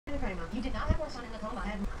coma. You did not have more fun in the coma.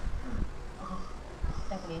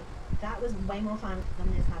 Stephanie, That was way more fun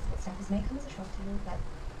than this high school stuff. this may come as a shock to you, but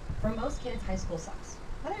for most kids, high school sucks.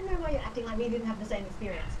 I don't know why you're acting like we didn't have the same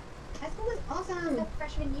experience. High school was awesome. The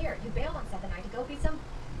freshman year, you bailed on Seth and I to go be some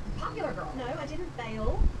popular girl. No, I didn't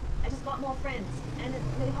bail. I just got more friends and a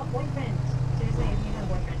really hot boyfriend. Seriously, if you had a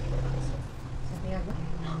boyfriend, you would have understood. Stephanie, I would.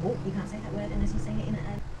 Oh, you can't say that word unless you say it in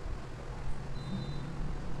a...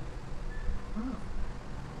 Oh.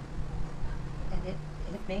 And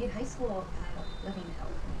it made high school living hell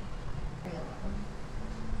for me. Real alone.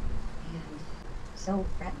 And so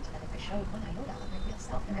threatened that if I showed one iota of my real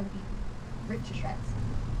self, then I would be ripped to shreds.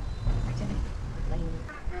 Activity, blame.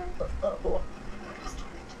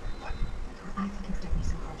 I fucking Stephanie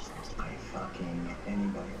so hard, she's nasty. I fucking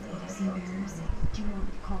anybody. It is embarrassing. Do you want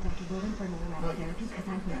me to call Dr. Wilden for another round of therapy? Because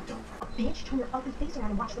I will. Bitch, turn your ugly face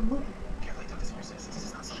around and watch the movie. Can't let Dr. This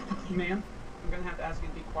is not something. Ma'am, I'm gonna have to ask you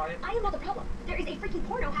to be quiet. I am not the problem. There is a freaking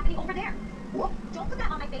porno happening over there. What? Don't put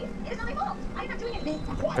that on my face. It is not my fault. I am not doing anything.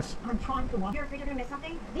 What? I'm trying to watch. You're afraid you're gonna miss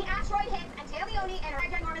something? The asteroid hits and Taleone and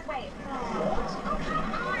a ginormous wave. Oh,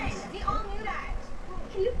 come on! We all knew that.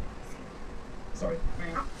 Can you... Sorry.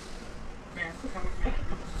 Ma'am, come with me.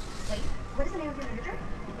 Wait, what is the name of your literature?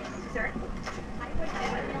 Sir?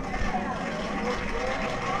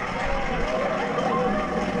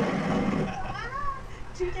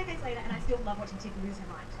 Two decades later, and I still love watching Tiff lose her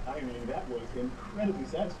mind. I mean, that was incredibly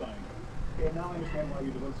satisfying. Yeah, now I understand why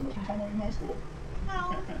you devote so much time on in high school.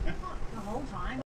 Well, not the whole time.